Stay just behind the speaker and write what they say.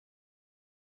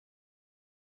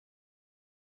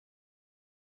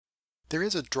there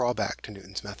is a drawback to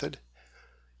Newton's method.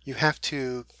 You have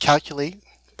to calculate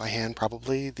by hand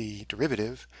probably the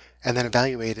derivative and then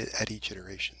evaluate it at each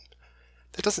iteration.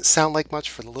 That doesn't sound like much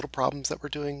for the little problems that we're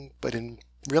doing, but in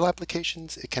real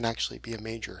applications it can actually be a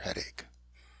major headache.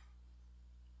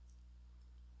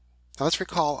 Now let's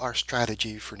recall our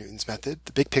strategy for Newton's method.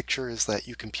 The big picture is that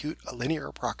you compute a linear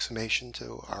approximation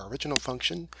to our original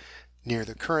function near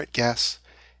the current guess,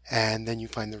 and then you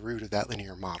find the root of that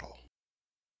linear model.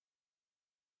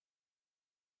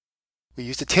 We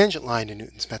used a tangent line in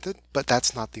Newton's method, but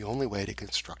that's not the only way to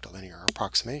construct a linear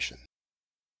approximation.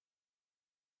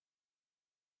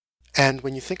 And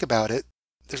when you think about it,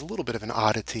 there's a little bit of an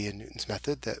oddity in Newton's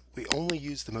method that we only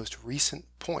use the most recent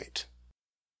point.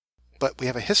 But we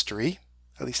have a history,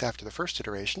 at least after the first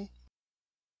iteration.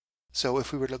 So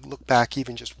if we were to look back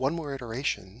even just one more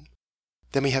iteration,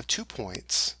 then we have 2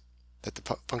 points that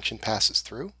the function passes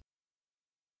through,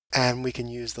 and we can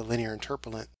use the linear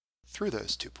interpolant through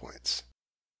those 2 points.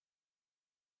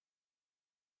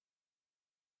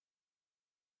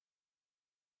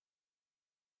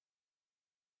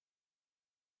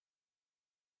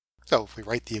 So if we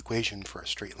write the equation for a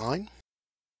straight line,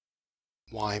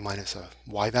 y minus a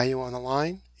y value on the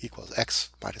line equals x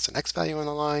minus an x value on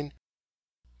the line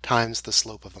times the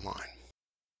slope of the line.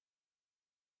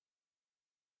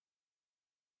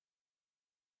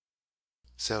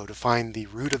 So to find the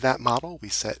root of that model, we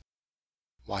set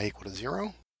y equal to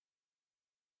 0,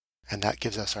 and that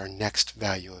gives us our next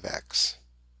value of x.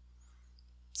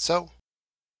 So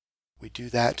we do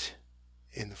that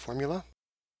in the formula,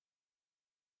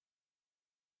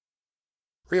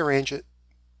 rearrange it,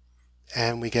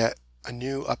 and we get a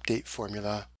new update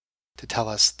formula to tell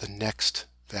us the next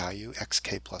value,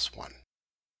 xk plus 1.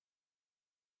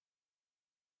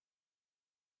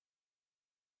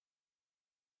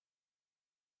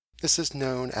 This is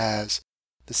known as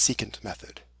the secant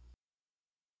method.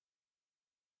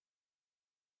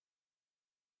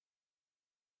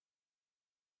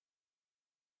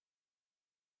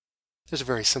 There's a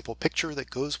very simple picture that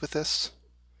goes with this.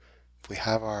 If we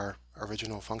have our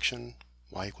original function,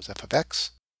 y equals f of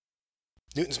x,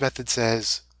 Newton's method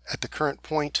says at the current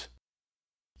point,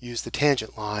 use the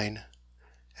tangent line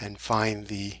and find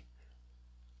the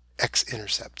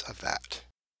x-intercept of that.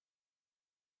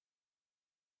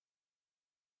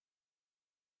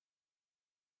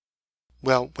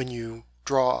 Well, when you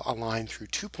draw a line through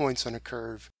 2 points on a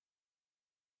curve,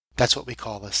 that's what we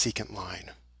call a secant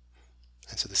line.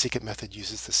 And so the secant method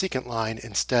uses the secant line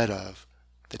instead of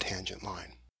the tangent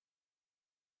line.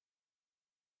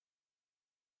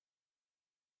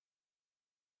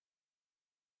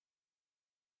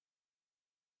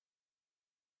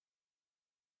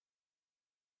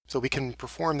 So we can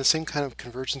perform the same kind of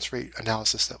convergence rate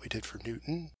analysis that we did for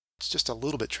Newton. It's just a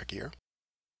little bit trickier.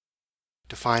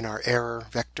 Define our error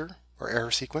vector or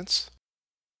error sequence,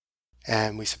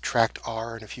 and we subtract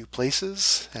r in a few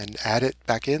places and add it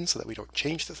back in so that we don't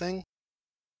change the thing.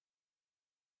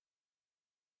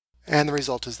 And the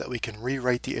result is that we can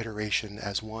rewrite the iteration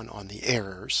as one on the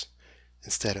errors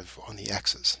instead of on the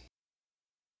x's.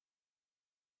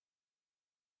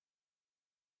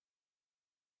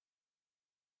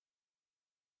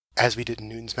 As we did in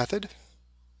Newton's method,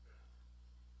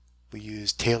 we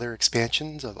use Taylor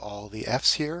expansions of all the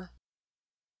f's here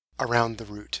around the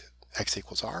root x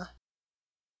equals r.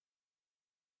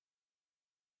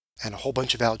 And a whole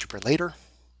bunch of algebra later,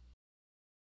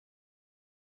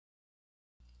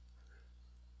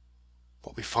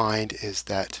 what we find is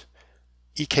that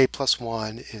ek plus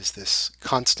 1 is this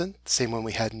constant, the same one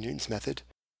we had in Newton's method,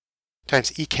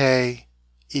 times ek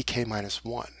minus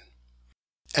 1.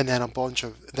 And then a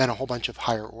whole bunch of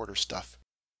higher order stuff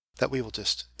that we will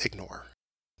just ignore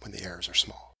when the errors are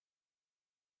small.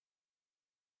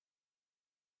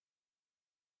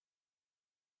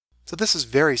 So this is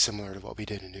very similar to what we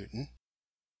did in Newton,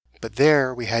 but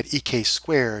there we had ek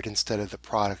squared instead of the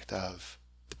product of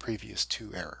the previous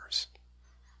 2 errors.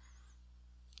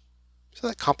 So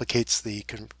that complicates the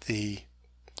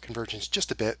convergence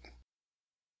just a bit,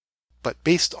 but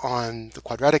based on the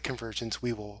quadratic convergence,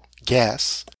 we will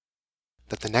guess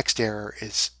that the next error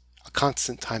is a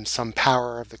constant times some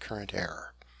power of the current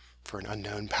error for an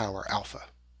unknown power alpha.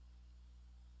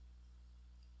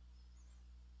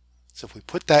 So if we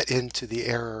put that into the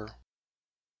error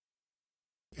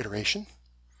iteration,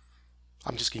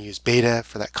 I'm just going to use beta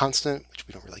for that constant, which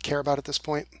we don't really care about at this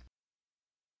point.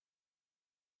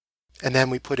 And then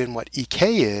we put in what ek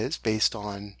is based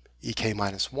on ek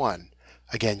minus 1,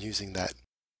 again using that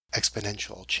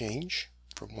exponential change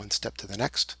from one step to the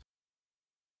next.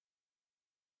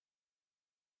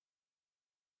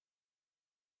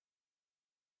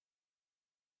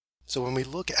 So when we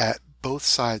look at both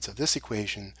sides of this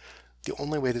equation, the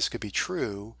only way this could be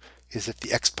true is if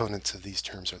the exponents of these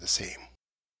terms are the same.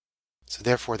 So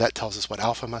therefore that tells us what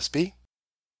alpha must be.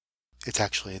 It's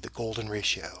actually the golden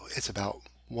ratio. It's about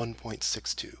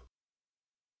 1.62.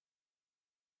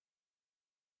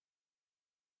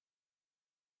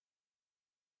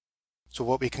 So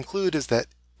what we conclude is that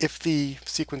if the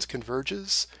sequence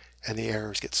converges and the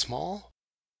errors get small,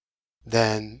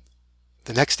 then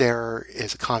the next error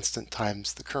is a constant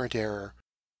times the current error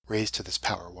raised to this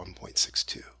power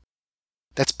 1.62.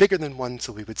 That's bigger than 1,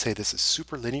 so we would say this is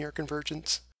superlinear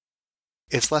convergence.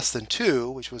 It's less than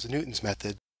 2, which was Newton's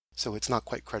method, so it's not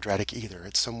quite quadratic either.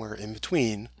 It's somewhere in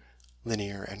between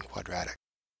linear and quadratic.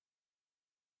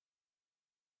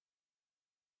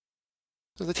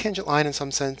 So the tangent line, in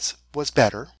some sense, was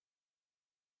better.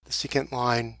 The secant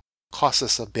line costs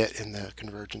us a bit in the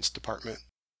convergence department.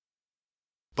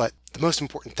 But the most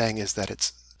important thing is that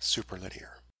it's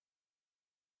superlinear.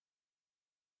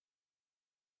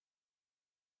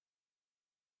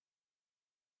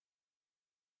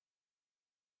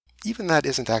 Even that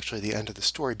isn't actually the end of the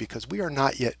story, because we are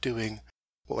not yet doing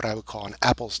what I would call an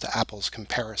apples-to-apples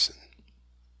comparison.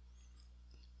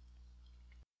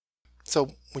 So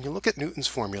when you look at Newton's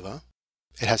formula,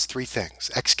 it has three things: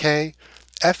 xk,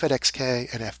 f at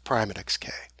xk, and f prime at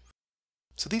xk.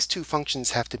 So these two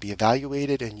functions have to be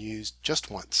evaluated and used just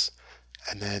once,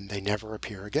 and then they never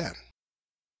appear again.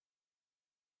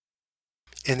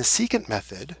 In the secant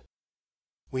method,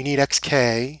 we need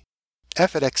xk,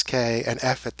 f at xk, and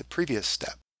f at the previous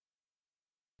step.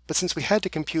 But since we had to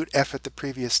compute f at the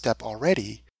previous step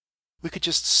already, we could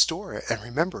just store it and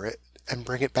remember it and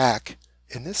bring it back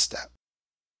in this step.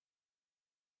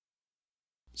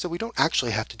 So we don't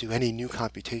actually have to do any new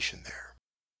computation there.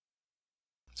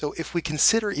 So if we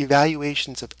consider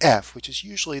evaluations of f, which is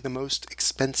usually the most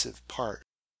expensive part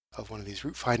of one of these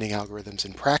root finding algorithms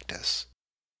in practice,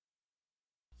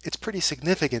 it's pretty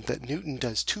significant that Newton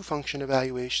does 2 function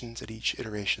evaluations at each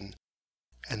iteration,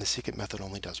 and the secant method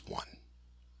only does 1.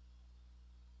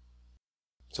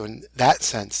 So in that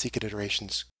sense, secant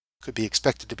iterations could be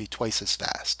expected to be twice as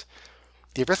fast.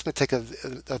 The arithmetic of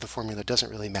the formula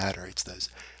doesn't really matter. It's those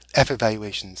f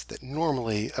evaluations that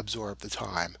normally absorb the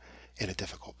time in a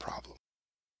difficult problem.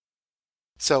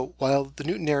 So while the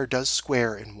Newton error does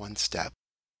square in one step,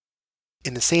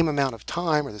 in the same amount of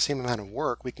time or the same amount of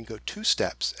work, we can go 2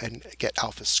 steps and get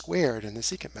alpha squared in the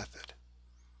secant method.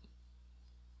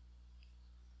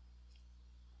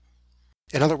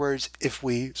 In other words, if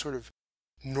we sort of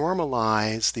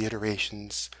normalize the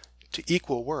iterations to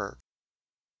equal work,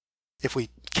 if we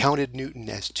counted Newton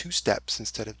as 2 steps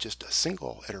instead of just a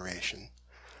single iteration,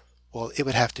 well, it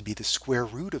would have to be the square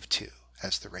root of 2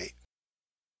 as the rate.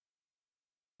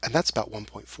 And that's about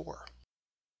 1.4.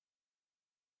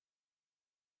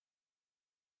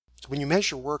 So when you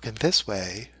measure work in this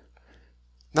way,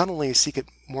 not only is secant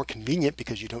more convenient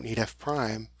because you don't need f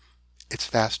prime, it's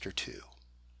faster too.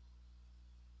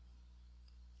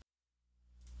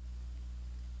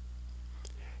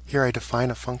 Here I define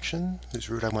a function whose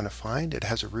root I want to find. It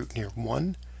has a root near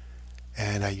 1,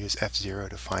 and I use f0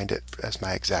 to find it as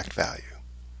my exact value.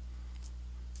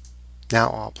 Now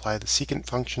I'll apply the secant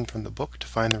function from the book to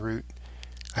find the root.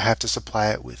 I have to supply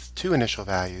it with 2 initial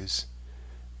values.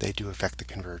 They do affect the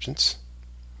convergence.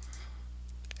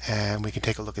 And we can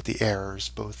take a look at the errors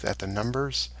both at the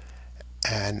numbers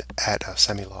and at a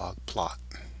semilog plot.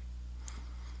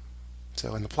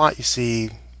 So in the plot you see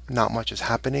not much is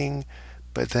happening,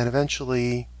 but then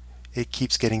eventually it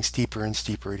keeps getting steeper and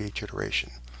steeper at each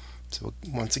iteration. So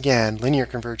once again, linear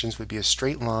convergence would be a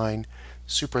straight line.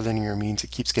 Superlinear means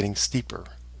it keeps getting steeper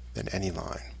than any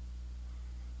line.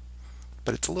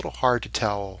 But it's a little hard to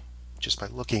tell just by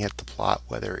looking at the plot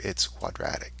whether it's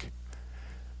quadratic.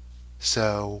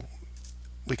 So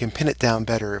we can pin it down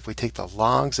better if we take the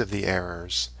logs of the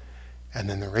errors, and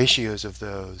then the ratios of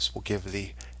those will give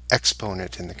the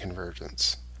exponent in the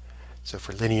convergence. So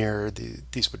for linear,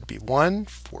 these would be 1.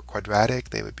 For quadratic,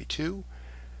 they would be 2.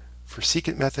 For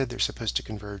secant method, they're supposed to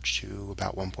converge to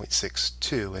about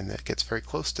 1.62, and it gets very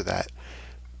close to that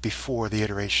before the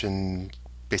iteration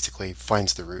basically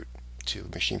finds the root to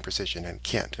machine precision and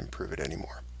can't improve it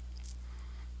anymore.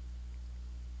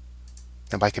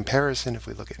 Now by comparison, if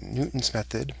we look at Newton's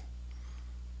method,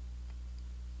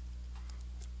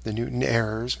 the Newton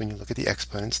errors, when you look at the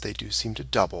exponents, they do seem to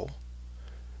double.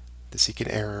 The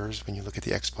secant errors, when you look at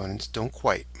the exponents, don't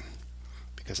quite,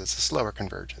 because it's a slower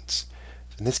convergence.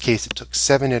 So in this case, it took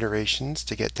 7 iterations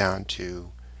to get down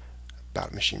to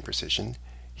about machine precision.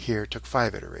 Here it took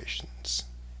 5 iterations.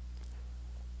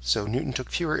 So Newton took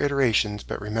fewer iterations,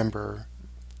 but remember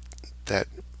that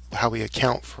how we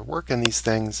account for work in these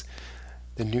things,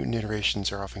 the Newton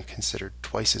iterations are often considered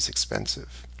twice as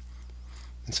expensive.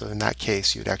 And so in that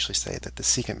case, you'd actually say that the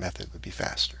secant method would be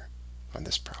faster on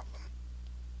this problem.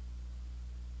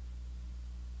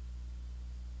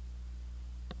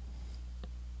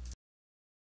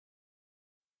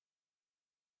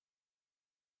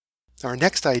 Our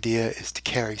next idea is to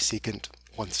carry secant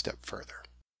one step further.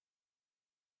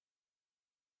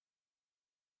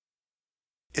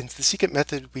 In the secant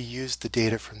method, we use the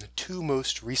data from the two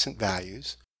most recent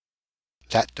values.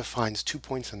 That defines 2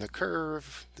 points on the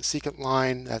curve. The secant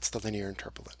line, that's the linear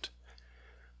interpolant.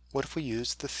 What if we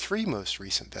use the 3 most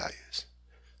recent values?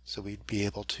 So we'd be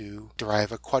able to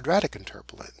derive a quadratic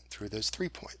interpolant through those 3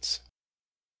 points.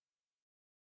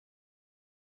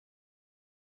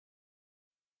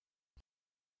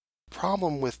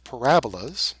 Problem with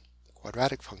parabolas,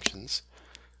 quadratic functions,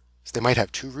 is they might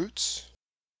have 2 roots,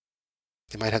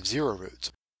 they might have 0 roots.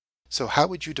 So how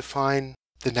would you define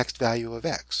the next value of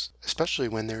x, especially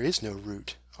when there is no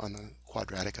root on the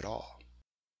quadratic at all?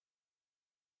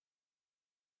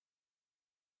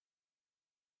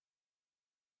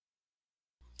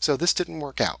 So this didn't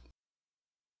work out.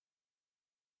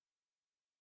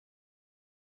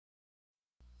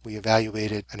 We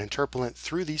evaluated an interpolant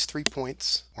through these 3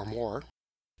 points or more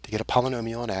to get a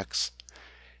polynomial on x,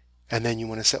 and then you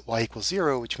want to set y equals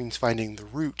 0, which means finding the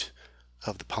root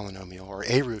of the polynomial, or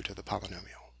a root of the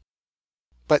polynomial.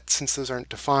 But since those aren't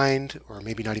defined, or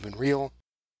maybe not even real,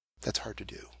 that's hard to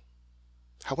do.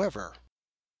 However,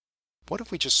 what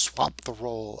if we just swap the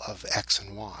role of x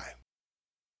and y?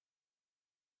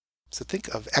 So think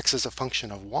of x as a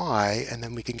function of y, and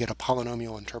then we can get a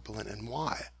polynomial interpolant in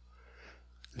y.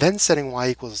 Then setting y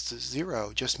equals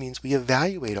 0 just means we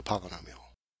evaluate a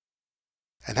polynomial.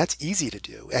 And that's easy to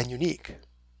do and unique.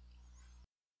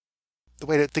 The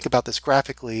way to think about this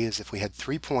graphically is if we had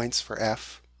 3 points for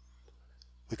f,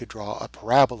 we could draw a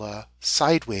parabola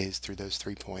sideways through those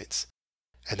 3 points.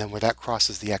 And then where that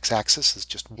crosses the x-axis is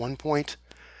just 1 point.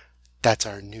 That's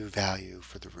our new value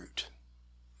for the root.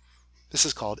 This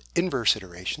is called inverse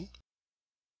iteration,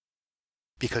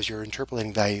 because you're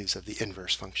interpolating values of the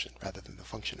inverse function rather than the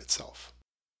function itself.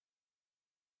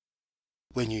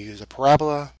 When you use a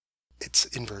parabola, it's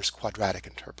inverse quadratic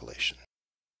interpolation.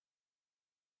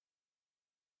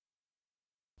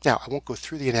 Now, I won't go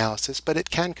through the analysis, but it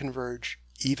can converge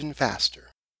even faster.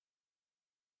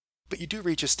 But you do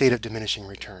reach a state of diminishing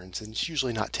returns, and it's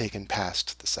usually not taken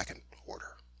past the second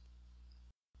order.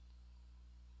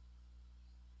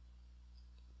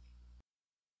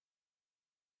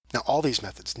 Now all these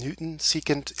methods, Newton,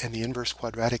 secant, and the inverse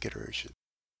quadratic iteration,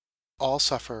 all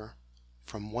suffer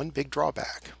from one big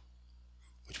drawback,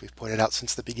 which we've pointed out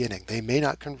since the beginning. They may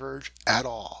not converge at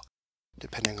all,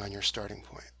 depending on your starting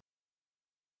point.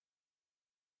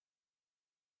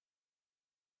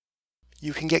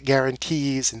 You can get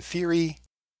guarantees in theory.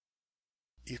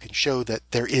 You can show that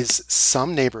there is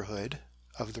some neighborhood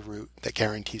of the root that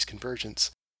guarantees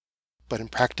convergence. But in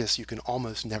practice, you can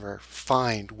almost never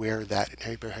find where that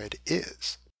neighborhood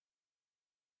is.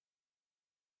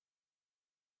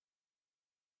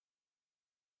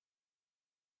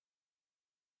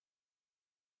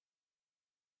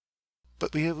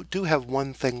 But we do have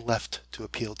one thing left to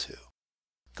appeal to.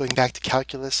 Going back to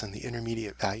calculus and the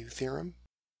intermediate value theorem,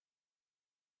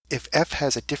 if f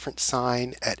has a different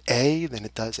sign at a than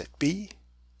it does at b,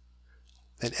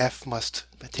 then f must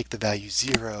take the value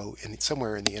 0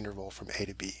 somewhere in the interval from a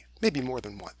to b. Maybe more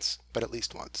than once, but at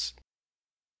least once.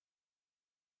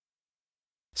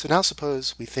 So now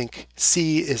suppose we think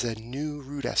c is a new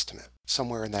root estimate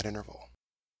somewhere in that interval.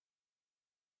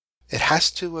 It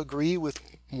has to agree with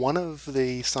one of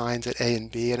the signs at a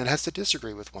and b, and it has to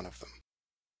disagree with one of them.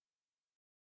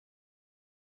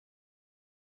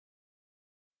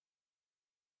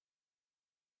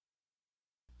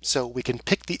 So we can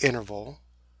pick the interval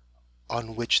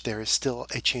on which there is still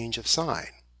a change of sign,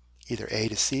 either a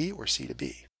to c or c to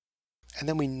b. And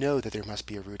then we know that there must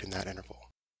be a root in that interval.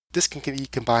 This can be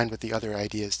combined with the other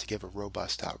ideas to give a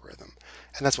robust algorithm,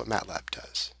 and that's what MATLAB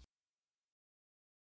does.